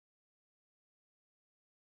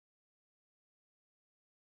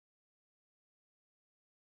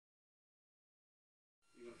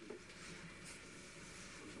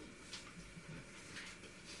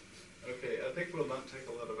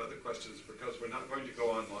questions because we're not going to go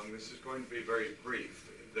on long. This is going to be very brief.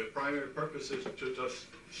 The primary purpose is to just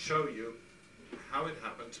show you how it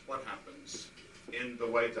happens, what happens, in the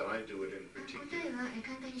way that I do it in 答 particular. えは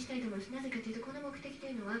簡単にしたいと思います。なぜかというと、この目的とい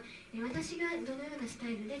うのは、私がどのようなスタ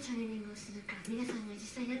イルでチャネリングをするか、皆さんが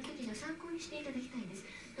実際やるときの参考にしていただきたいんです。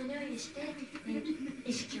どのようにして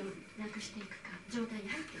意識をなくしていくか、状態に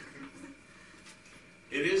入っていくか。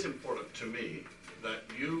It is important to me that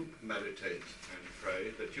you meditate and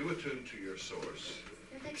pray, that you attune to your source.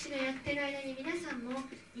 私がやっている間に皆さんも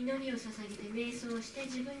祈りを捧げて瞑想をして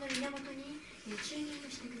自分の源にチューニン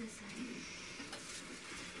グしてください。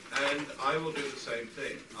And I will do the same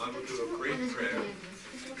thing. I will do a brief prayer.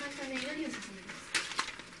 私も簡単な祈りを捧げます。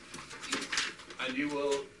And you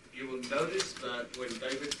will notice that when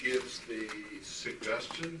David gives the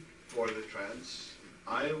suggestion for the trance,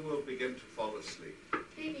 I will begin to fall asleep.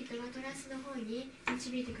 デイビッドがトランスの方に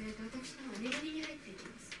導いてくれて、私の方は眠りに入っていき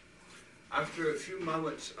ます。After a few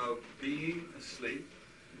moments of being asleep,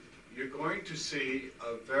 you're going to see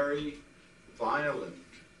a very violent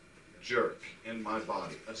jerk in my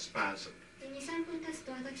body, a spasm. 2、3分経つ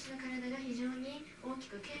と私の体が非常に大き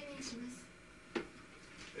く痙攣します。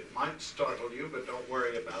It might startle you, but don't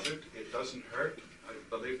worry about it. It doesn't hurt.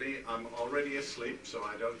 Believe me, I'm already asleep, so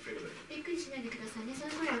I don't feel it. びっくりしないでくださいね。そ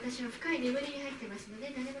の頃私は深い眠りに入ってますの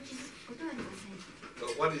で、誰も気づくことはありません。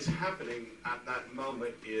But what is happening at that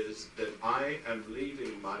moment is that I am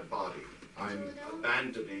leaving my body. I'm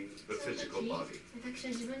abandoning the physical body. 私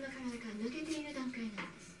は自分の体から抜けている段階なん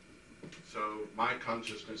です。So my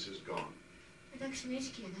consciousness is gone. 私の意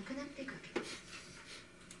識がなくなっていくわけです。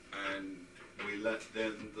And we let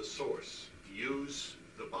then the source use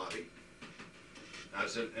the body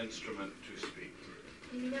as an instrument to speak.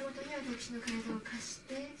 源に私の体を貸し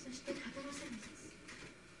て、そして語らせるんです。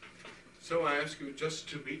So I ask you just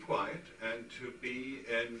to be quiet and to be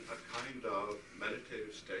in a kind of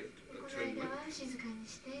meditative state, この attunement, 間は静かに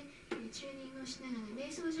して、チューニングをしながら瞑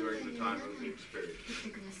想状態 during に the 皆 time さん of the 生 experience. き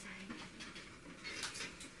てください。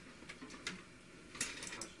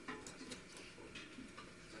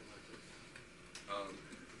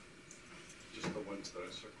Just the ones that I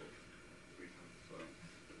circled. We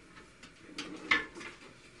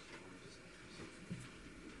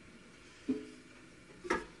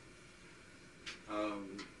have,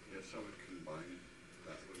 yes, I would combine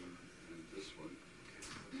that one and this one.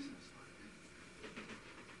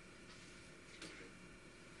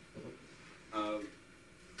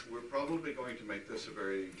 We're probably going to make this a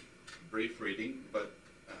very brief reading, but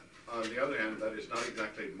on the other hand, that is not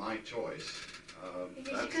exactly my choice.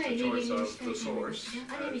 That's the choice of the source as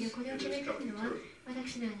it is coming through.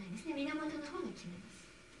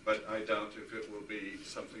 But I doubt if it will be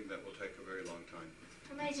something that will take a very long time.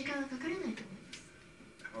 How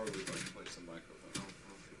are we going to place the microphone?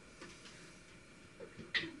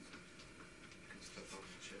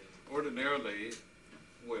 Ordinarily,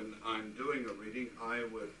 when I'm doing a reading, I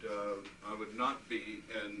would not be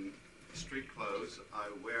in street clothes. I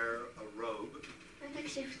wear a robe.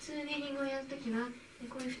 私、普通リーディングをやるときは、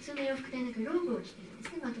こういう普通の洋服ではなくローブを着てるんで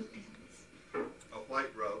すね、まとってるんです。A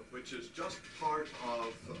white robe, which is just part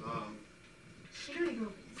of 白いローブ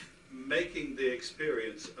です。making the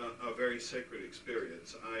experience a very sacred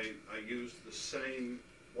experience. I use the same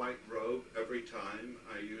white robe every time.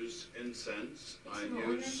 I use incense. いつ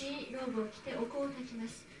も同じローブを着てお香を焚きま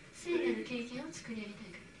す。聖なる経験を作り上げた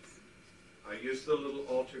いからです。I use the little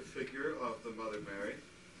altar figure of the Mother Mary.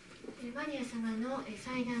 マリア様の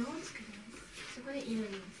祭壇を作ります。そこで祈り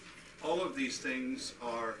ます。All of these things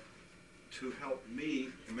are to help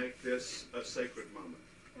me make this a sacred moment.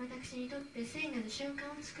 私にとって聖なる瞬間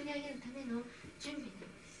を作り上げるための準備なん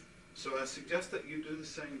です。So I suggest that you do the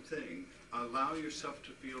same thing. Allow yourself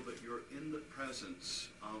to feel that you're in the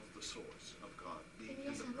presence of the source of God. Be in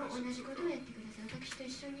皆 the さんも同 presence じ of ことをや God. ってください。私と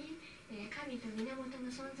一緒に神と源の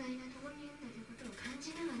存在が共にいるんだということを感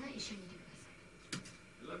じながら一緒にいてください。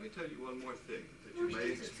Let me tell you one more thing that you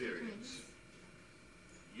may experience.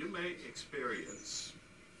 You may experience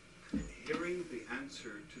hearing the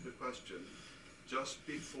answer to the question just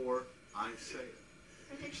before I say it.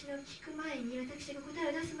 私の聞く前に、私が答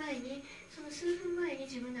えを出す前に、その数分前に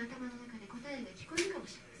自分の頭の中で答えが聞こえるかも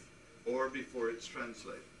しれません。 Or before it's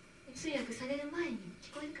translated. 通訳される前に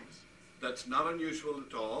聞こえるかもしれません。 That's not unusual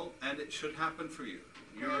at all, and it should happen for you.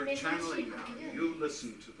 You're channeling now. You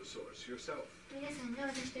listen to the source yourself. 皆さんが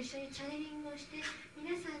私と一緒にチャネリングをして、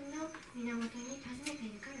皆さんの源に尋ねて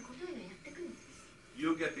いるから答えがやってくるんです。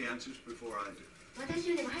You'll get the answers before I do.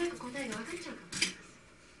 私よりも早く答えが分かっちゃうかもしれません。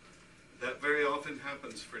 That very often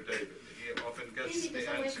happens for David. He often デイ gets ビッド the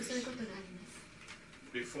さんもよくそういう answers ことがあります。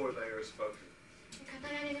 before they are spoken. 語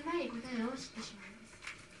られる前に答知ってしまいます。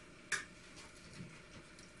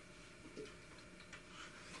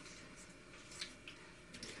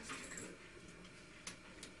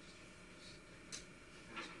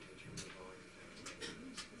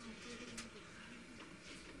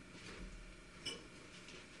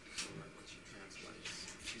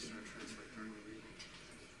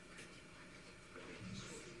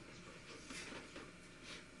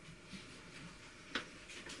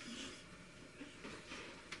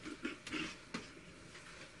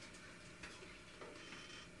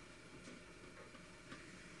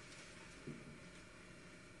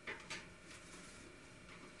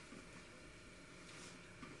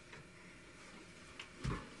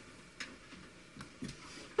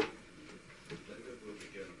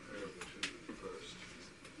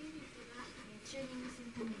チューニングする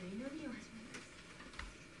ための祈りを始めま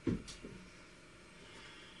す。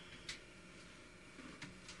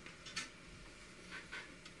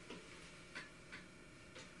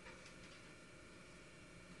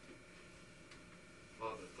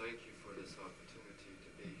Father, thank you for this opportunity to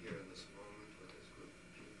be here in this moment with this group of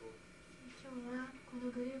people. 今日はこ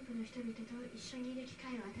のグループの人々と一緒にいる機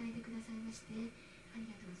会を与えてくださいましてあり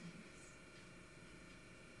がとうございます。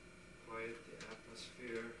Quiet the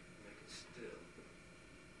atmosphere, make it still.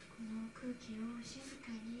 この空気を静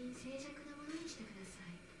かに静寂なものにしてくださ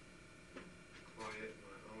い。Quiet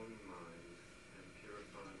my own mind and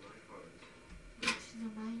purify my heart. 私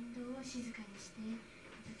のマインドを静かにして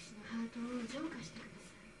私のハートを浄化してくだ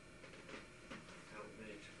さい。 Help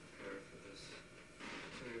me to prepare for this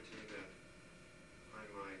opportunity that I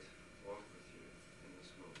might walk with you in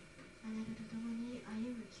this moment. あなたと共に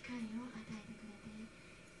歩む機会を与えてくれて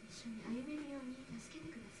一緒に歩めるように助け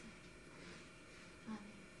てください。アーメ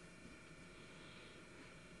ン。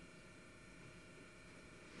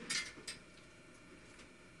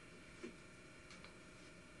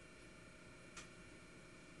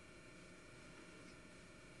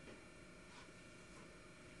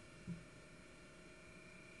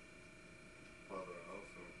Father, I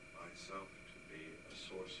offer myself to be a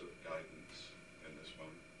source of guidance in this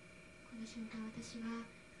moment. この瞬間私は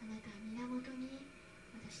あなた源に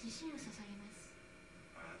私自身を捧げます。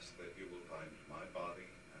 I ask that you will find my body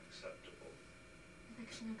acceptable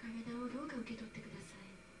私の体をどうか受け取ってくださ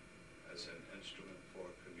い。 as an instrument for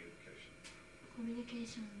communication. コミュニケー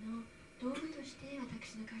ションの道具として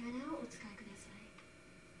私の体をお使いください。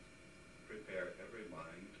 Prepare every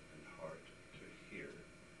mind and heart to hear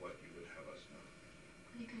what you would have us know.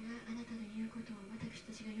 これからあなたの言うことを私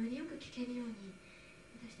たちがよりよく聞けるように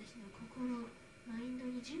私たちの心、マインド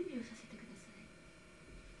に準備をさせてください。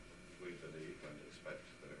 We believe and expect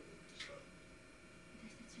that it will be so.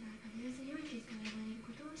 私たちは必ず良い結果が生まれる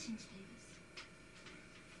ことを信じています。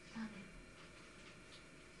アーメン。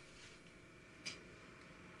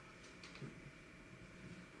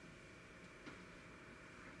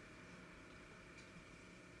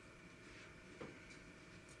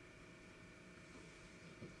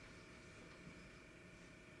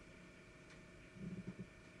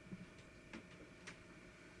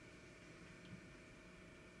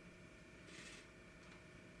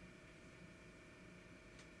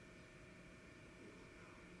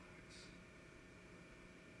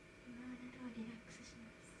今あなたはリラックスしま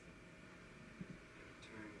す。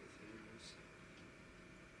 Turn within yourself,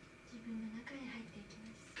 自分の中へ入っていきま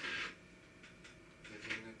す。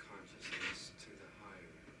 giving a consciousness to the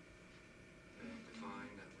higher, the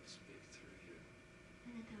divine that would speak through you.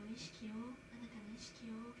 あなたの意識をよ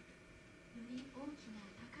り大きな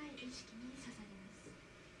高い意識に捧げます。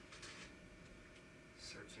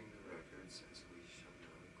 Searching the records as we shall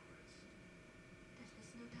now request. 私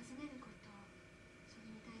たちの尋ねること、それ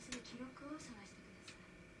に対する記録を探してくださ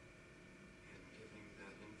い。 And giving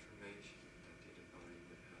that information that the divine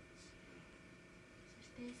would have us know.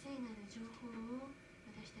 そして聖なる情報を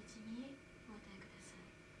私たちにお与えください。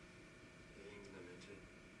 Being limited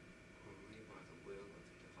only by the will of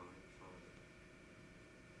the divine Father.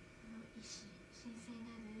 この意志、神聖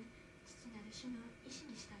なる父なる主の意志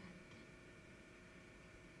に従って、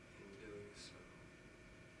 In doing so,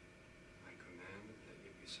 I command that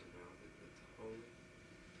you be surrounded with the holy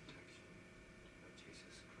protection of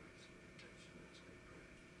Jesus Christ's protection as we pray.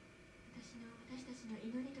 私たちの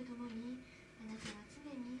祈りとともにあなたは常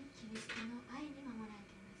にキリストの愛に守られ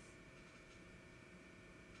ています。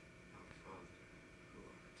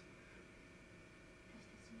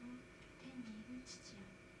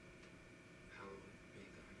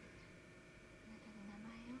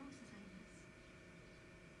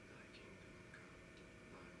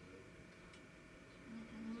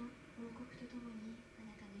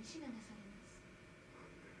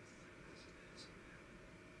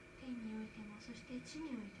そして地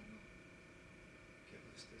においても Give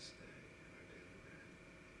us this day our daily bread.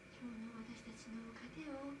 今日の私たちの糧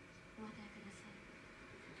をお与えください。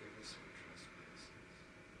 Forgive us our trespasses,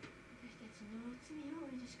 私たちの罪を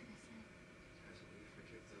お許しください。 as we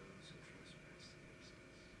forgive those who trespass against us.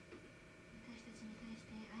 私たちに対し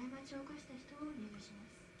て過ちを犯した人を許しま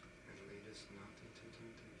す。 And lead us not into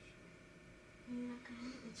temptation, 誘惑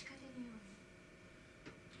に打ち勝てるように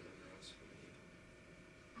deliver us from evil.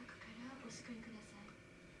 悪からお救いください。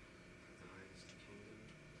 For thine is the kingdom,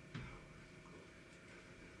 power, and glory forever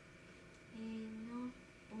and ever. 永遠の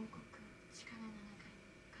王国、力の中に、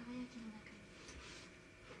輝きの中に。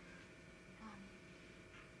 Amen. アーメン。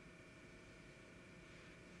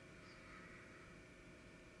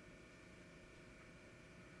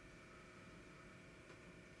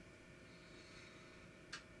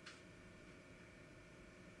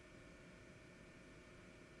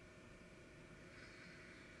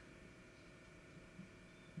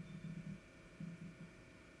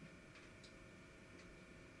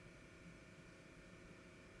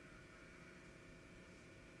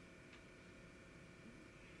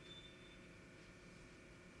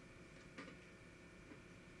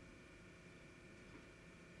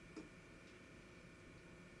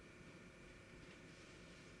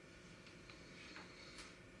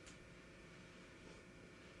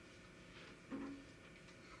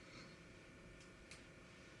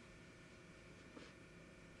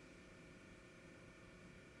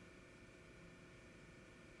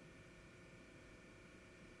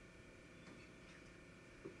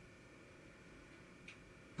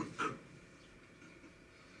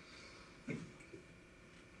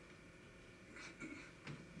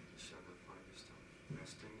Shall not find yourself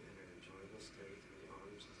resting in an enjoyable state in the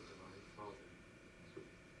arms of the Divine Father.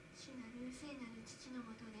 主なる聖なる父の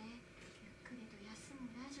もとでゆっくりと休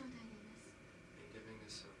んだ状態でいます。 In giving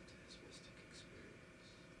yourself to his mystic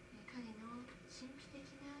experience. 彼の神秘的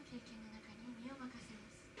な経験の中に身を任せま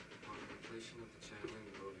す。 Upon completion of the channeling,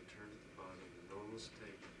 you will return to the body in the normal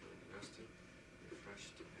state, feeling rested,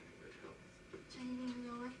 refreshed, and in good health. チャネリン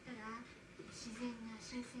グが終わったら自然な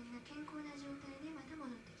新鮮な健康な状態でまた戻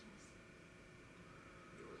ってきます。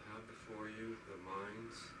 You will have before you the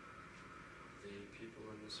minds of the people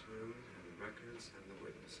in this room, and the records and the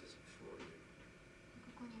witnesses before you.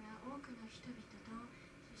 ここには多くの人々と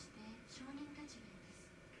そして証人たちがいま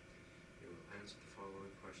す。 You will answer the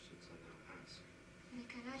following questions I now ask. それ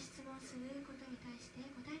から質問することに対して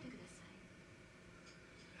答えてください。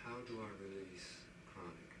 How do I release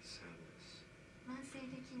chronic sadness? 慢性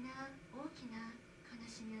的な大きな悲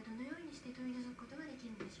しみをどのようにして取り除くことができ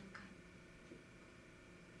るのでしょうか。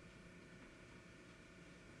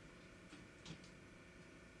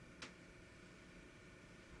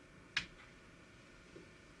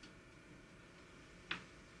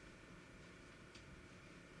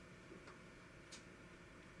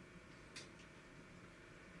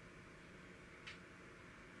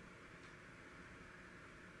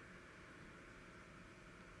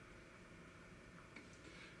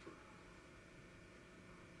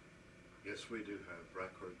 Yes, we do have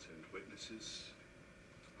records and witnesses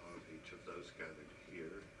of each of those gathered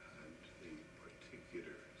here and the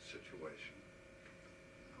particular situation.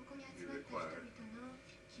 ここに集まった人々の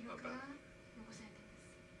記録が残されています。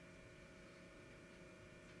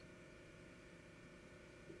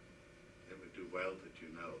 It would do well that you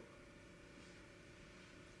know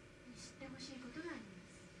知ってほしいことがありま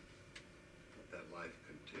す。 that life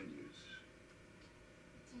continues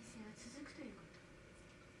人生は続くということ。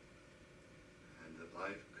 and that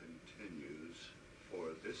life continues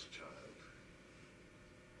for this child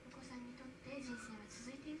お子さんにとって人生は続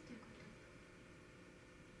いているということ。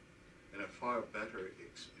 in a far better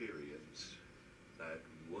experience that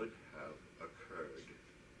would have occurred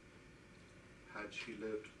had she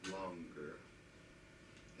lived longer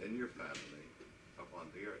in your family upon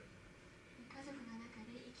the earth. 家族の中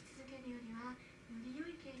で生き続けるよりはより良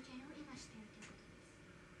い経験を今していると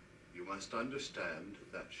いうことです。 You must understand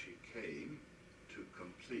that she came to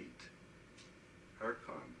complete her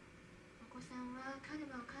karma, お子さんはカル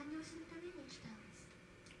マを完了するために来たんです。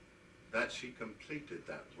 that she completed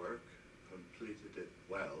that work, completed it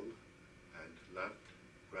well, and left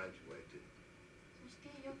graduated. そし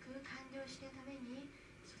てよく完了してために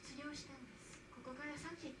卒業したんです。ここから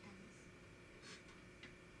去っていったん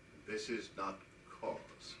です。 This is not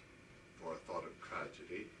cause for a thought of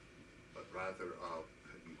tragedy, but rather of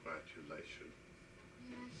congratulation.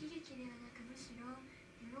 これは悲劇ではなくむしろ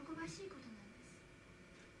喜ばしいことなんで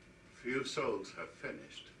す。 Few souls have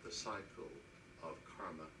finished the cycle of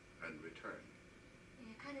karma and return.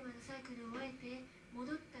 カルマのサイクルを終えて戻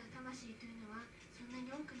った魂というのはそんな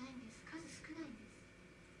に多くないんです。数少ない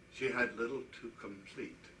She had little to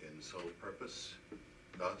complete in soul purpose,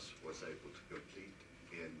 thus was able to complete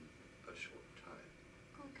in a short time.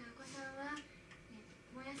 今回お子さんは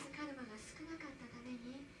燃やすカルマが少なかったため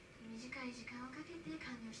に短い時間をかけて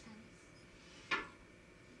完了したん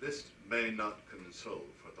です。 This may not console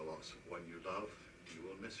for the loss of one you love. You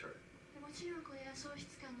will miss her. もちろんこれは喪失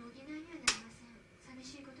感の補いにはなりません。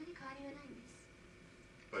寂しいことに変わりはないんです。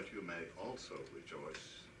 But you may also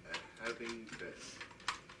rejoice at having been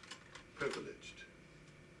privileged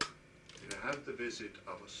to have the visit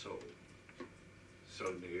of a soul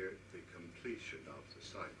so near the completion of the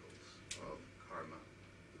cycles of karma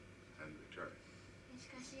and return. し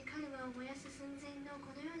かしカルマを燃やす寸前の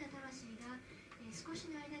このような魂が少し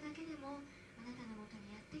の間だけでもあなたのもと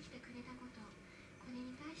にやってきてくれたこと、これ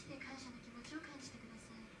に対して感謝の気持ちを感じてくだ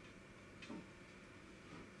さい。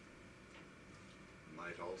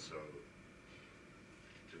 Might also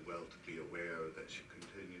do well to be aware that she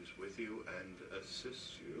continues with you and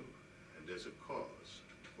assists you and is a cause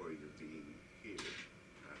for you being here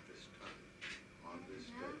at this time, on this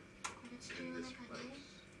day, この地球 in の this 中で place.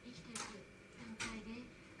 生きていく段階で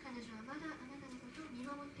彼女はまだあなたのことを見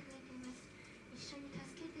守ってくれています。一緒に助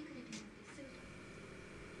けてくれているんです。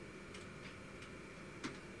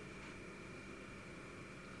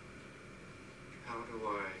 How do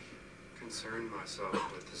I concern myself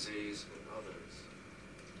with disease in others?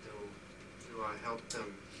 Do I help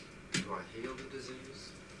them? Do I heal the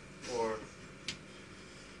disease?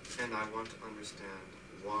 And I want to understand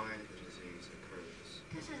why the disease occurs.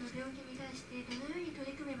 他者の病気に対してどのように取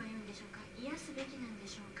り組めばよいんでしょうか。癒すべきなんで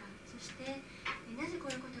しょうか。そしてなぜ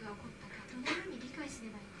こういうことが起こったか、どのように理解す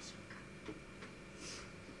ればいいんでしょうか。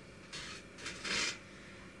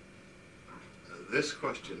 This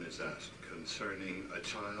question is asked concerning a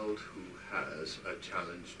child who has a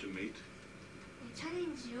challenge to meet. チャレ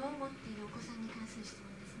ンジを持っているお子さんに関する質問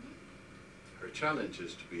ですね。 Her challenge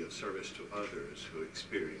is to be of service to others who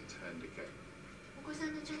experience handicap. お子さ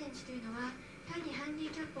んのチャレンジというのは単にハン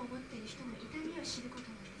ディキャップを持っている人の痛みを知るこ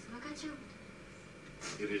となんです。分かち合うことなんで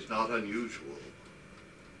す。 It is not unusual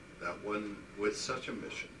that one with such a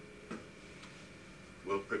mission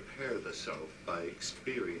will prepare the self by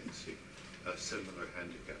experiencing a similar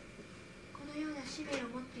handicap. このような使命を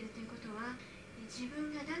持っているということは、自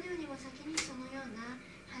分が誰よりも先にそのような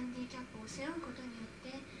ハンディキャップを背負うことによっ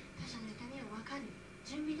て他者の痛みを分かる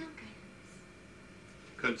準備段階なんで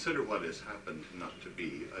す。 Consider what has happened not to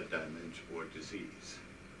be a damage or disease,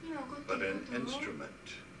 今起こって but いる an ことを instrument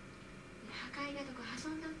破壊だとか破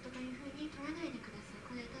損だとかいうふうに取らないでください。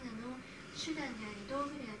これはただの手段であり道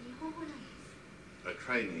具であり方法なんです。 a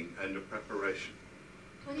training and a preparation,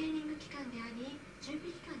 トレーニング期間であり準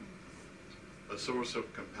備期間なんです。 a source of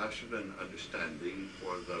compassion and understanding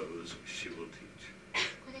for those she will teach.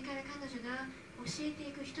 これから彼女が教えて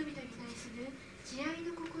いく人々に対する慈愛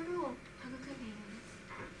の心を育んでいるんです。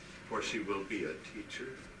 For she will be a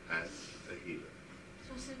teacher and a healer.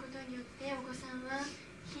 そうすることによってお子さんは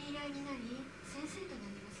ヒーラーになり先生とな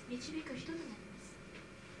ります。導く人となります。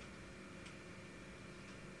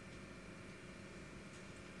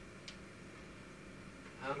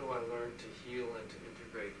 How do I learn to heal and to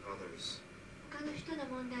integrate others? 他の人の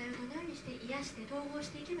問題をどのようにして癒して統合し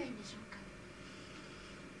ていけばいいんでしょうか。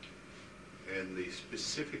 In the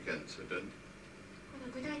specific incident こ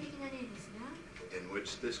の具体的な例ですが、 in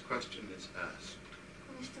which this question is asked,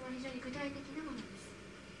 この質問は非常に具体的なものです。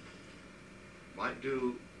 might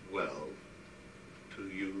do well to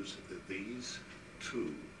use these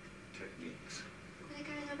two techniques. これ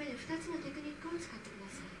から述べる2つのテクニックを使ってくだ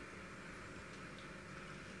さい。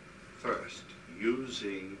 First,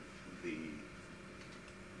 using the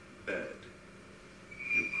bed,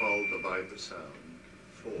 you call the Bible sound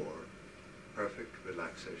for perfect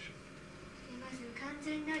relaxation. まず完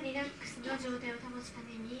全なリラックスの状態を保つた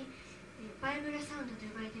めにバイブラサウンドと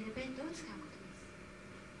呼ばれているベッドを使うことで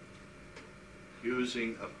す。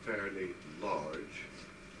 Using a fairly large,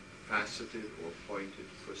 faceted or pointed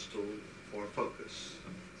crystal for focus.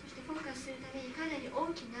 そしてフォーカスするためにかなり大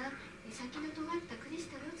きな先の尖ったクリス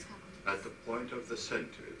タルを使うことです。 At the point of the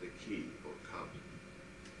center, the key or cup.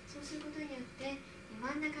 そうすることによって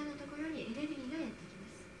真ん中のところにエネルギーがやってき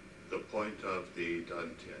ます。 The point of the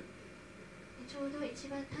dantian. ちょうど一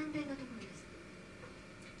番丹田のところです。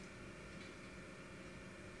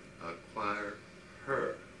 Acquire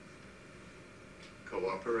her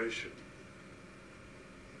cooperation,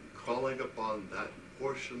 calling upon that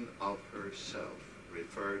portion of herself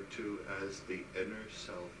referred to as the inner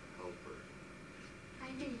self-helper.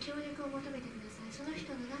 相手に協力を求めてください。その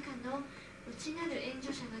人の中の内なる援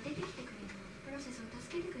助者が出てきてくれるように、プロセスを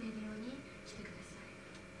助けてくれるようにしてくださ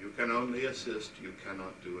い。You can only assist, you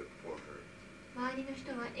cannot do it for her. 周りの人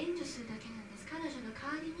は援助するだけなんです。彼女の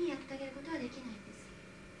代わりにやってあげることはできないんで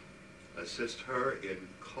す。Assist her in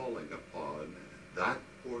calling upon that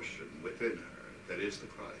portion within her that is the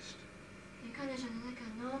Christ. 彼女の中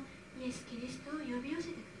のイエス・キリストを呼び寄せ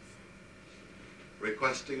てください。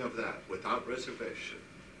Requesting of that without reservation.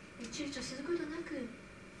 躊躇することなく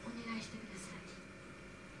お願いしてください。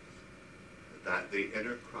That the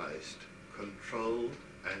inner Christ control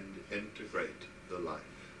and integrate the life.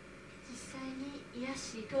 実際に癒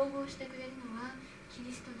し統合してくれるのはキ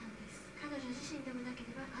リストなんです。彼女自身でもなけ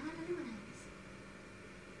ればあなたでもないんです。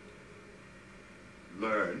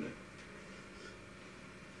Learn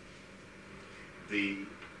the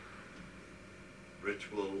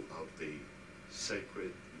ritual of the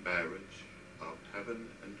sacred marriage of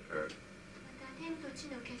heaven and earth. また天と地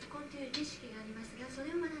の結婚という儀式がありますが、そ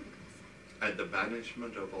れを学んでください。And the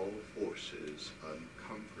banishment of all forces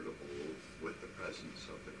uncomfortable with the presence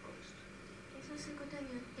of the Christ. そうすること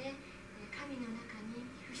によって神の中に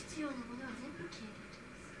不必要なものは全部消えていき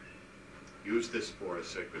ます。 Use this for a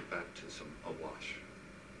sacred baptism, a wash.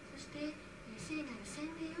 そして聖なる洗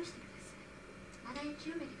礼をしてください。洗い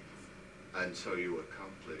清めてください。 And so you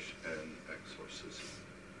accomplish an exorcism.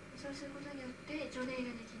 そうすることによって除霊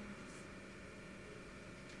ができるのです。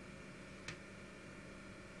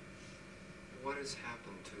 What has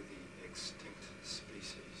happened to the extinct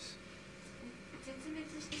species? 絶滅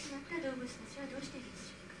してしまった動物たちはどうしているでし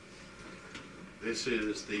ょうか。 This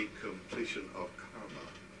is the completion of karma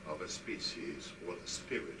of a species or the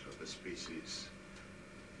spirit of a species.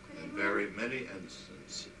 これ In も very many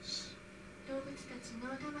instances. 動物たちの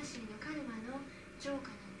魂のカルマの浄化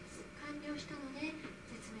なんです。完了したので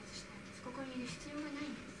絶滅したんです。ここにいる必要がない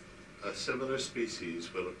んです。 A similar species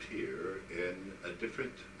will appear in a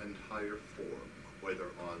different and higher form, whether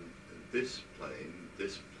on this plane,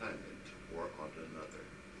 this planet, or on another.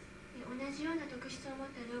 同じような特質を持っ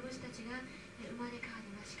た動物たちが生まれ変わり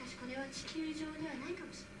ます。しかしこれは地球上ではないかも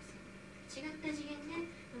しれません。違った次元で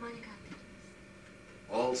生まれ変わってきます。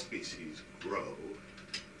 All species grow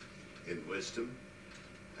in wisdom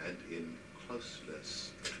and in closeness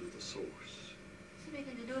to the source. すべ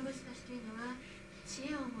ての動物たちというのは知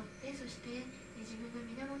恵を持って、そして自分の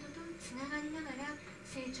源とつながりながら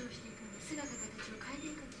成長していくんです。姿形を変えて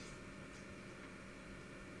いくんです。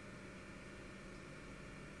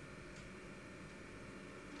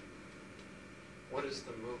 What is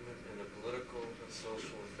the movement in the political and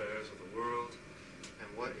social affairs of the world,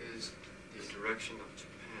 and what is the direction of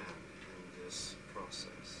Japan in this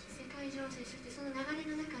process? 世界情勢、そしてその流れ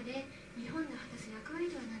の中で日本の果たす役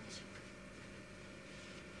割とは何でしょうか。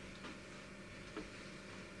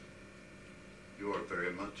 You are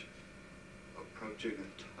very much approaching a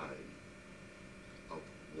time of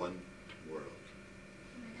one world.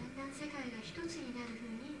 今だんだん世界が一つになる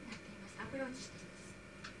風になっています。アプローチしています。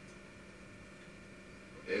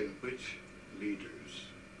 In which leaders,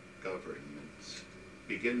 governments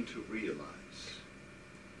begin to realize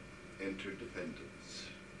interdependence.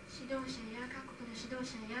 指導者や各国の指導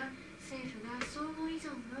者や政府が相互依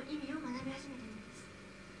存の意味を学び始めているんです。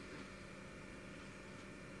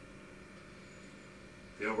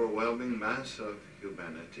 The overwhelming mass of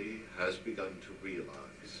humanity has begun to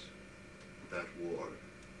realize that war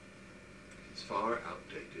is far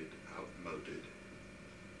outdated, outmoded,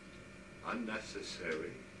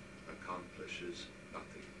 unnecessary, accomplishes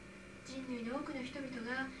nothing. 人類の多くの人々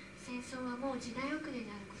が戦争はもう時代遅れで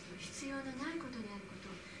あること、必要のないことであるこ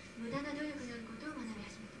と、無駄な努力であることを学び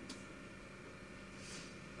始めています。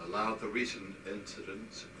 Allow the recent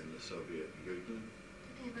incidents in the Soviet Union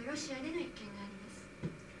例えばロシアでの一件があります。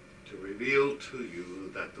 to reveal to you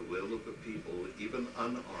that the will of the people, even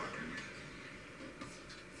unarmed,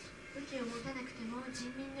 武器を持たなくても人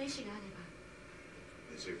民の意志があれば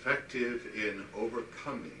is effective in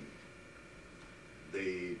overcoming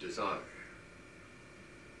the desire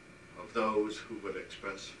of those who would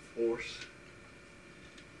express force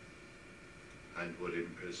and would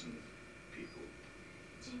imprison people.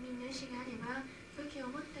 人民の意志があれば武器を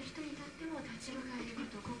持った人に立っても立ち向かえるこ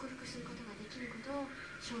と、克服することができることを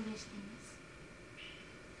証明しています。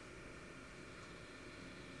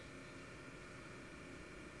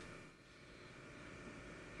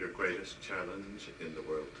 Your greatest challenge in the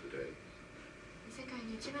world today 世界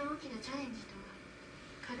の一番大きなチャレンジとは、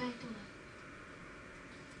課題とは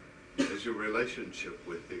is your relationship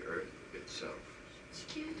with the earth itself. 地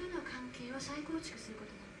球との関係を再構築するこ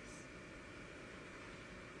となんです。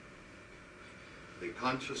 The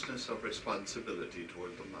consciousness of responsibility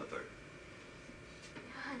toward the mother.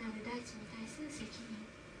 母なる大地に対する責任。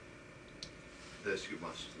 This you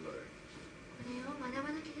must learn. ここれを学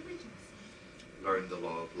ばなければいけません。 Learn the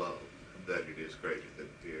law of love, that it is greater than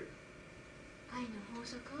fear. 愛の法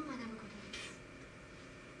則を学ぶことです。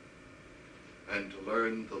 And to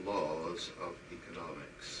learn the laws of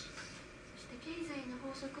economics. そして経済の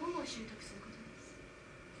法則を習得することです。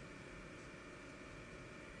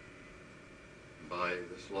 By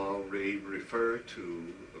this law, we refer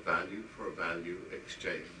to value for value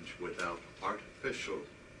exchange without artificial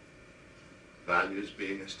values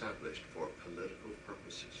being established for political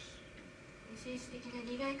purposes. 政治的な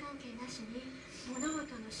利害関係なしに物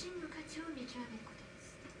事の真の価値を見極めることで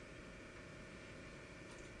す。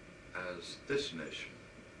 As this nation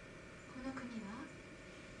この国は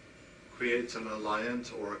creates an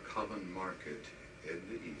alliance or a common market in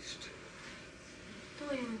the East,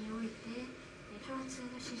 東洋において共通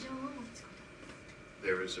の市場を持つこと。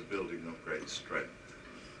 there is a building of great strength.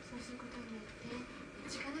 そうすることによっ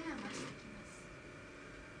て力が増してきます。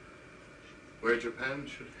 Where Japan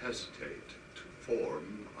should hesitate to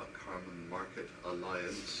form a common market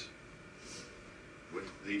alliance with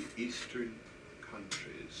the Eastern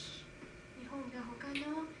countries, 日本が他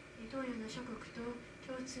の東洋の諸国と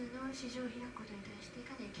共通の市場を開くことに対して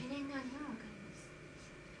かなり懸念があるのは分かります。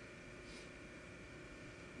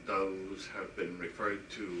 those have been referred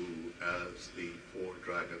to as the four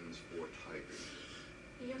dragons, four tigers.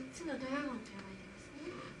 4つのドラゴンと呼ばれてます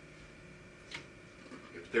ね。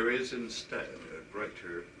 If there is instead a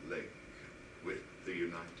greater link with the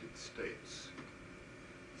United States,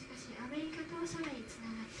 しかしアメリカとさらにつな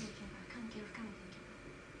がっていけば、関係を深めていけば、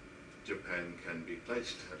 Japan can be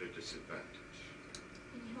placed at a disadvantage.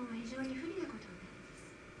 日本は非常に不利なことになります。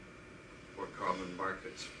 For common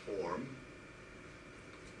markets form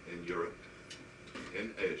in Europe,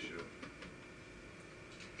 in Asia,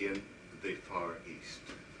 in the Far East,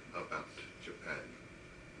 about Japan.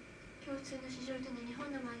 共通の市場というのは日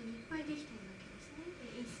本の周りにいっぱいできているわけですね。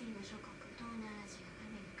イースの諸国、東南アジア、ア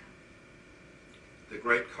メリカ。 The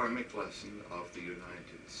great karmic lesson of the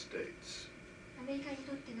United States アメリカに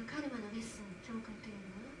とってのカルマのレッスン、教訓という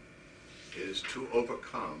のは、 is to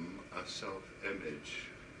overcome a self-image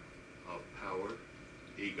of power,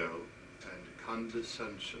 ego, and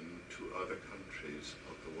condescension to other countries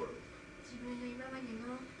of the world. 自分の今まで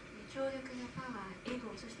の強力なパワー、エ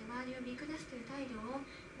ゴ、そして周りを見下すという態度を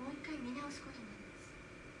もう一回見直すことになります。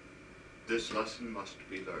 This lesson must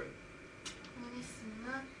be learned. このレッスン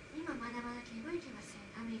は今学ばなければいけません。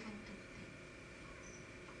アメリカにとって。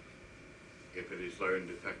 If it is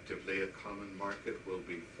learned effectively, a common market will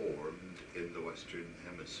be formed in the Western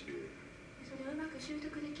Hemisphere. それをうまく習得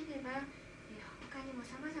できれば、他にも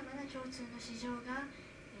さまざまな共通の市場が、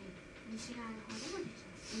西側の方でもでき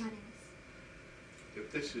ます。生まれます。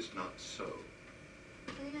 If this is not so,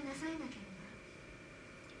 それがなされなけれ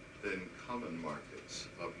ば、 then common markets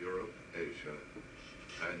of Europe, Asia,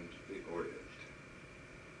 and the Orient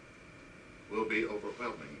will be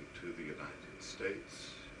overwhelming to the United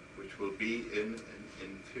States, which will be in an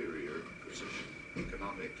inferior position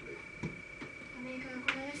economically. アメリカが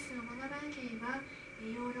このレッスンを学ばなければ、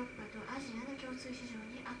ヨーロッパとアジアの共通市場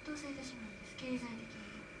に圧倒されてしまうんです。経済的に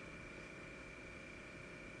も。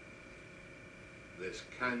 This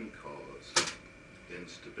can cause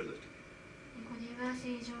instability. これは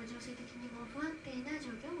政情、情勢的にも不安定な状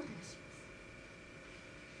況をもたらします。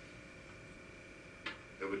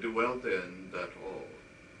 It would do well then that all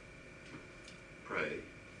pray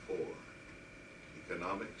for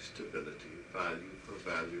economic stability, value for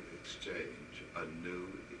value exchange, a new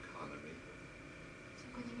economy. そ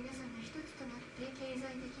こで皆さんが一つとなって経済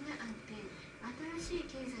的な安定、新し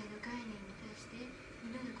い経済の概念に対して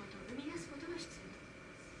祈ること、生み出すことが必要です。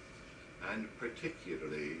 And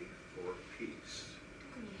particularly for peace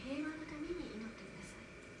特に平和のために祈ってくださ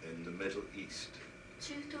い。 in the Middle East,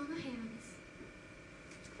 中東の平和です。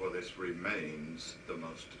 for this remains the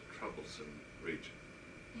most troublesome region.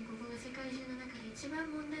 ここが世界中の中で一番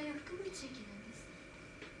問題を含む地域なんです。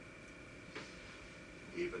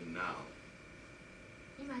 Even now,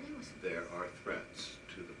 今でもそう。 there are threats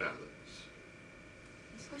to the balance.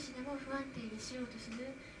 少しでも不安定にしようとす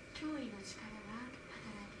る脅威の力が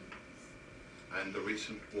働いているんです。 And the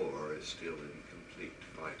recent war is still incomplete.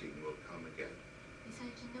 Fighting will come again. 最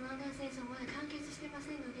近の湾岸戦争はまだ完結してま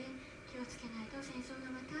せんので、気をつけないと戦争が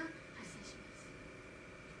また発生します。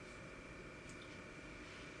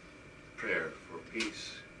 Prayer for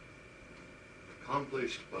peace,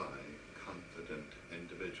 accomplished by confident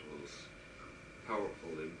individuals,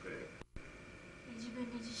 powerful in prayer. 自分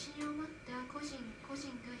に自信を持った個人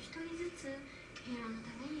が一人ずつ平和の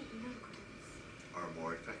ために祈ることです。 Are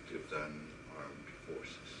more effective than armed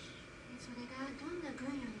forces. それがどんな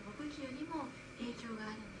軍よりも武器よりも影響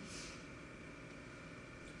があるんです。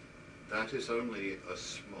That is only a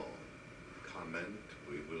small comment.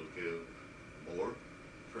 We will give more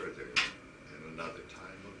further in another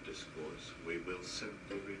time of discourse. We will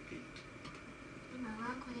simply repeat. 今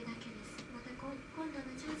はこれだけです。また今度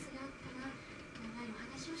のチャンスがあったら長いお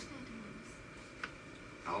話をしたいと思います。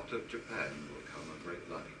Out of Japan will come a great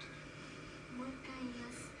light. もう一回言い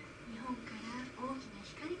ます。日本から大きな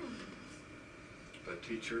光が生まれます。A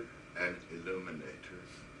teacher and illuminator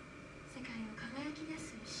世界を輝き出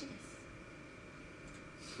す師です。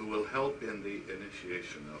who will help in the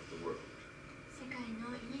initiation of the world. 世界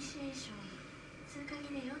のイニシエーション、通過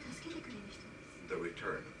儀礼を助けてくれる人です。The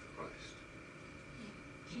return of Christ.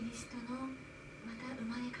 キリストのまた生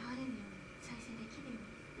まれ変われるように、再生できるよう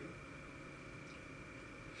に。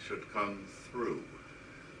Should come through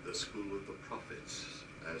the school of the prophets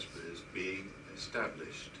as is being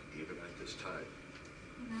established even at this time.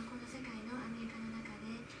 今この世界のアメリカの中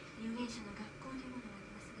で預言者の学校というものがあ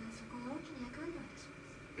りますが、そこが大きな役割を果たします。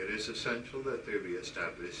It is essential that there be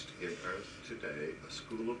established in earth today a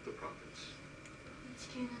school of the prophets. 地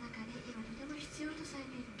球の中で今とても必要とされ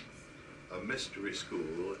ているんです。A mystery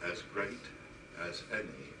school as great as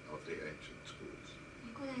any of the ancient schools.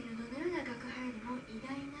 古代のどのような学派よりも偉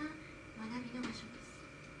大な学びの場所です。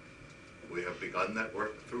We have begun that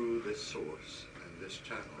work through this source and this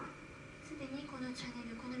channel. すでにこのチャン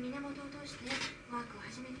ネル、この源を通してワークを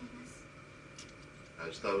始めています。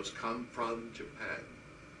As those come from Japan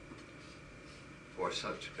for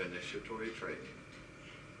such initiatory training,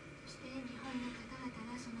 そして日本の方々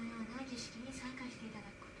がそのような儀式に参加していただ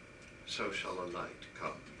くこと。so shall a light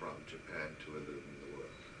come from Japan to illumine the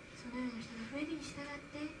world. そのような人が増えるに従っ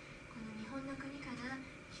て、この日本の国から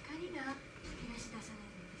光が照らし出される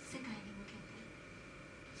んです。世界に向けて。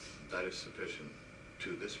That is sufficient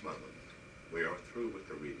to this moment. We are through with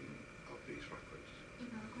the reading of these records.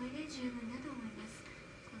 今はこれで十分だと思います。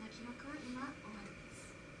この記録は今終わりで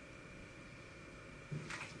す。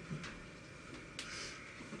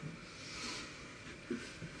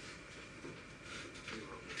You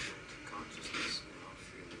will return to consciousness now,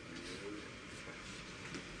 feeling renewed and refreshed.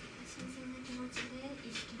 新鮮な気持ちで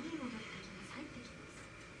意識に戻ってきます。入ってきます。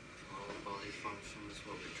All body functions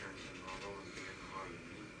will return to normal and be in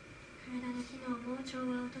harmony. 体の機能も調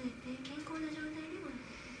和をとれて健康な状態